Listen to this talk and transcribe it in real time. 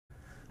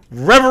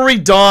Reverie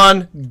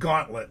Dawn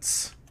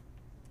Gauntlets.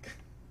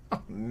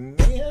 Oh,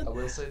 man. I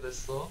will say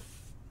this though.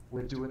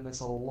 We're doing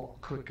this a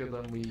lot quicker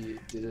than we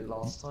did it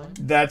last time.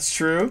 That's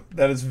true.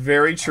 That is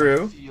very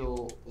true. I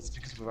feel it's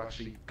because we've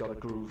actually got a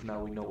groove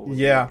now. We know what we're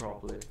Yeah. doing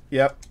properly.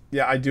 Yep.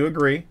 Yeah, I do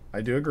agree.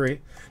 I do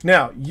agree.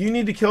 Now, you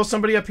need to kill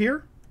somebody up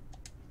here?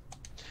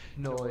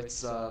 No,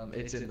 it's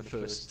in the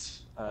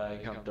first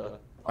encounter.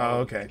 Oh,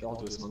 okay. I'll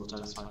do it some other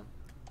time. It's fine.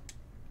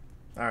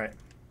 All right.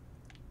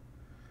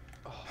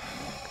 Oh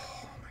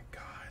my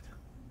God.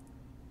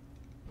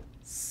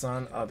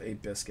 Son of a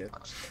biscuit.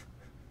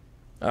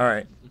 All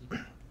right.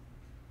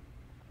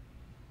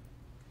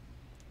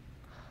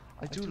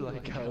 I do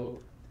like how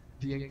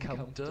the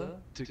encounter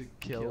to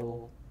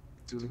kill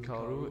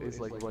Zulikaru is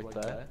like right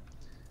there,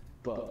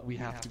 but we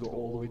have to go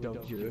all the way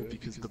down here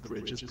because the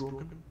bridge is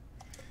broken.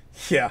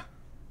 Yeah.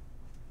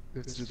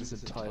 Let's do this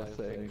entire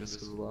thing just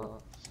because of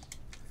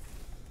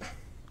that.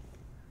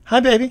 Hi,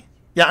 baby.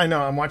 Yeah, I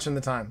know. I'm watching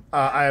the time.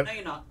 No,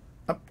 you're not.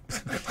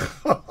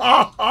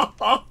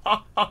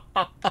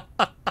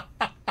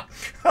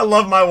 I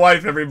love my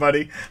wife,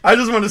 everybody. I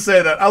just want to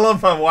say that. I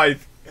love my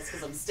wife. That's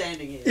because I'm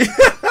standing here.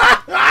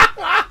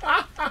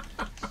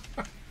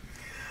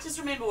 Just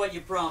remember what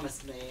you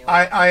promised me.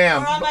 I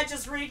am. Or I might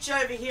just reach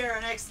over here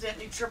and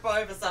accidentally trip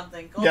over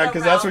something. Yeah,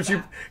 because that's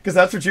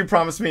what you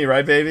promised me,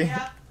 right, baby?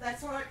 Yeah,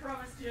 that's what I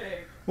promised you.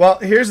 Well,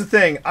 here's the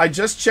thing. I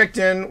just checked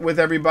in with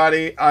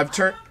everybody. I've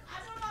turned.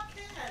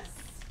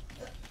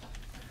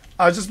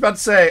 I was just about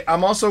to say.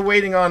 I'm also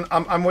waiting on.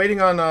 I'm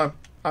waiting on.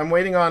 I'm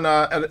waiting on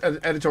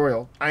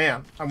editorial. I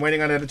am. I'm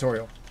waiting on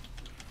editorial.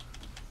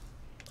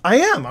 I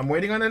am. I'm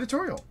waiting on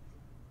editorial.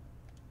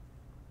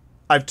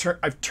 I've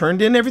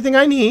turned in everything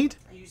I need.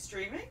 Are you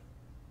streaming?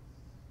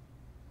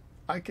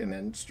 I can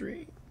end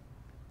stream.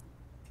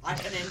 I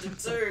can end it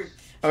too.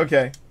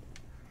 Okay.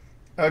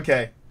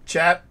 Okay.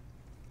 Chat.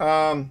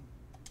 My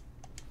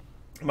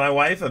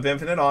wife of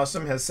Infinite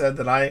Awesome has said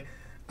that I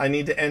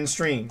need to end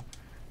stream.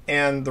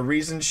 And the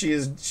reason she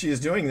is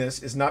doing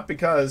this is not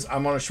because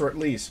I'm on a short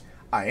lease.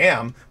 I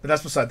am, but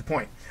that's beside the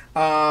point.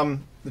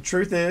 The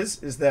truth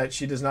is that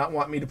she does not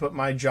want me to put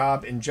my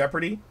job in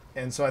jeopardy,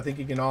 and so I think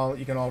you can all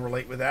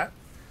relate with that.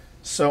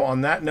 So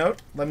on that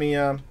note, let me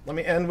end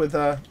with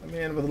a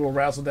little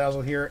razzle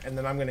dazzle here, and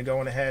then I'm going to go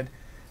on ahead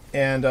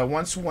and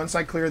once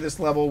I clear this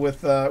level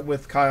with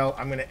Kyle,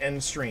 I'm going to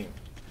end stream.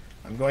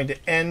 I'm going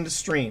to end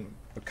stream.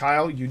 But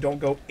Kyle, you don't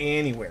go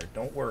anywhere.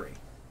 Don't worry.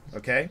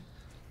 Okay?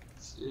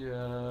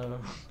 Yeah.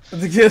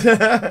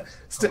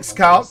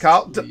 Kyle,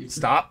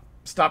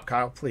 stop,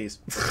 Kyle, please.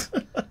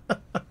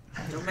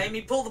 Don't make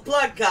me pull the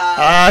plug, Kyle.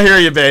 I hear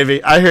you,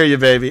 baby. I hear you,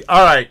 baby.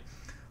 All right,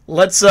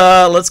 let's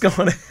go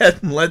on ahead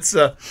and let's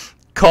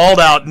called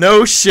out.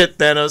 No shit,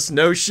 Thanos.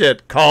 No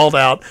shit. Called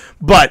out.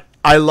 But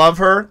I love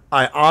her.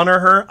 I honor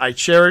her. I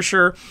cherish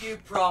her. You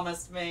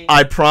promised me.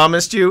 I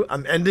promised you.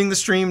 I'm ending the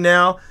stream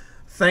now.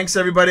 Thanks,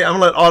 everybody. I'm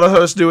gonna let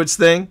AutoHost do its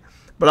thing.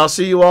 But I'll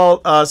see you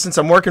all, since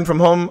I'm working from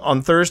home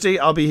on Thursday.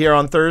 I'll be here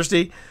on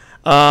Thursday.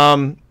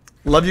 Love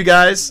you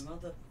guys.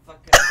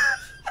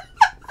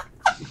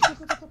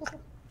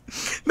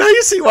 Now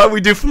you see why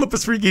we do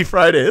Philippus Freaky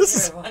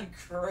Fridays. You're one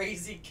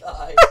crazy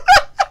guy.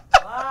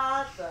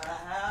 What the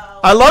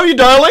hell? I love you,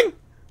 darling.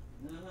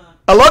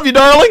 I love you,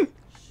 darling.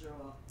 Sure.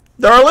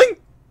 Darling.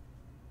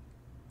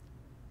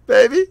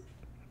 Baby.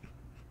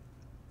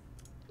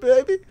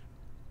 Baby.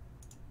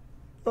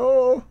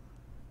 Oh.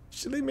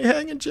 She leave me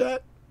hanging,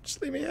 chat.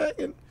 Just leave me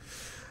hanging.